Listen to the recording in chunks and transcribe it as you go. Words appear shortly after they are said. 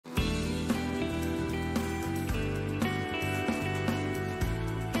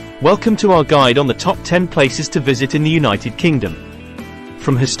Welcome to our guide on the top 10 places to visit in the United Kingdom.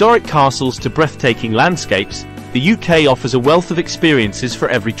 From historic castles to breathtaking landscapes, the UK offers a wealth of experiences for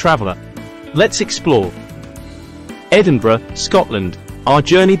every traveller. Let's explore. Edinburgh, Scotland. Our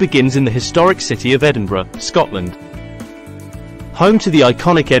journey begins in the historic city of Edinburgh, Scotland. Home to the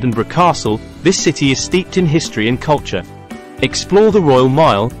iconic Edinburgh Castle, this city is steeped in history and culture. Explore the Royal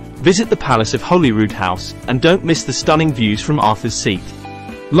Mile, visit the Palace of Holyrood House, and don't miss the stunning views from Arthur's Seat.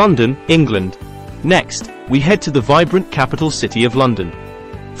 London, England. Next, we head to the vibrant capital city of London.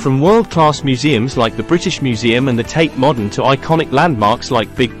 From world-class museums like the British Museum and the Tate Modern to iconic landmarks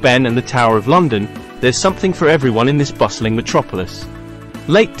like Big Ben and the Tower of London, there's something for everyone in this bustling metropolis.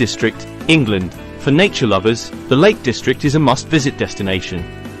 Lake District, England. For nature lovers, the Lake District is a must-visit destination.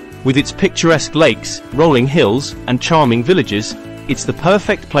 With its picturesque lakes, rolling hills, and charming villages, it's the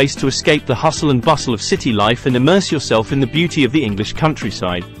perfect place to escape the hustle and bustle of city life and immerse yourself in the beauty of the English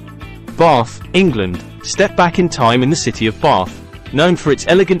countryside. Bath, England. Step back in time in the city of Bath, known for its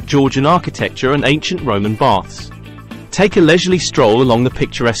elegant Georgian architecture and ancient Roman baths. Take a leisurely stroll along the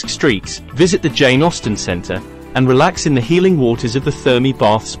picturesque streets, visit the Jane Austen Centre, and relax in the healing waters of the Thermae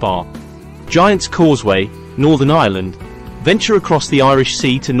Bath Spa. Giant's Causeway, Northern Ireland. Venture across the Irish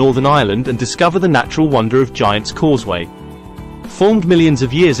Sea to Northern Ireland and discover the natural wonder of Giant's Causeway. Formed millions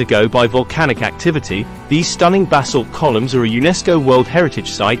of years ago by volcanic activity, these stunning basalt columns are a UNESCO World Heritage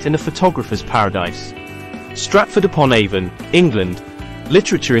Site and a photographer's paradise. Stratford-upon-Avon, England.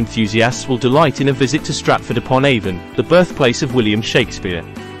 Literature enthusiasts will delight in a visit to Stratford-upon-Avon, the birthplace of William Shakespeare.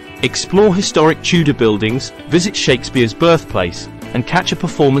 Explore historic Tudor buildings, visit Shakespeare's birthplace, and catch a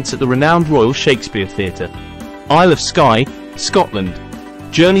performance at the renowned Royal Shakespeare Theatre. Isle of Skye, Scotland.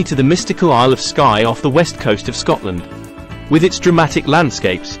 Journey to the mystical Isle of Skye off the west coast of Scotland. With its dramatic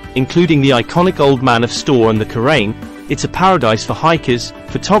landscapes, including the iconic Old Man of Storr and the Carraine, it's a paradise for hikers,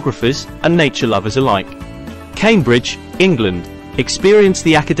 photographers, and nature lovers alike. Cambridge, England. Experience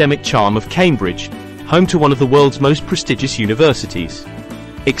the academic charm of Cambridge, home to one of the world's most prestigious universities.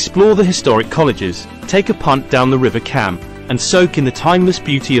 Explore the historic colleges, take a punt down the River Cam, and soak in the timeless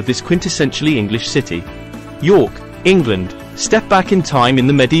beauty of this quintessentially English city. York, England. Step back in time in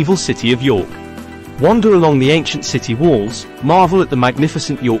the medieval city of York. Wander along the ancient city walls, marvel at the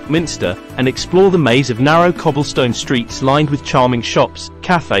magnificent York Minster, and explore the maze of narrow cobblestone streets lined with charming shops,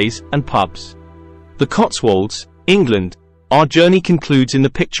 cafes, and pubs. The Cotswolds, England. Our journey concludes in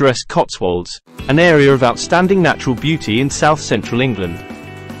the picturesque Cotswolds, an area of outstanding natural beauty in south-central England.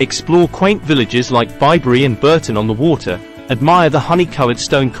 Explore quaint villages like Bybury and Burton on the Water, admire the honey-coloured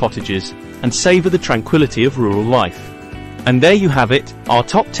stone cottages, and savour the tranquility of rural life. And there you have it, our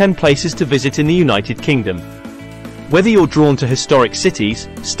top 10 places to visit in the United Kingdom. Whether you're drawn to historic cities,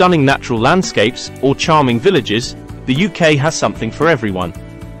 stunning natural landscapes, or charming villages, the UK has something for everyone.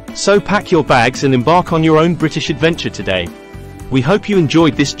 So pack your bags and embark on your own British adventure today. We hope you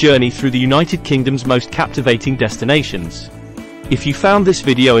enjoyed this journey through the United Kingdom's most captivating destinations. If you found this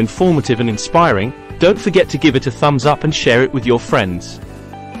video informative and inspiring, don't forget to give it a thumbs up and share it with your friends.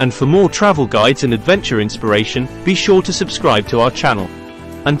 And for more travel guides and adventure inspiration, be sure to subscribe to our channel.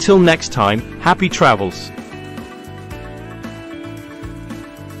 Until next time, happy travels!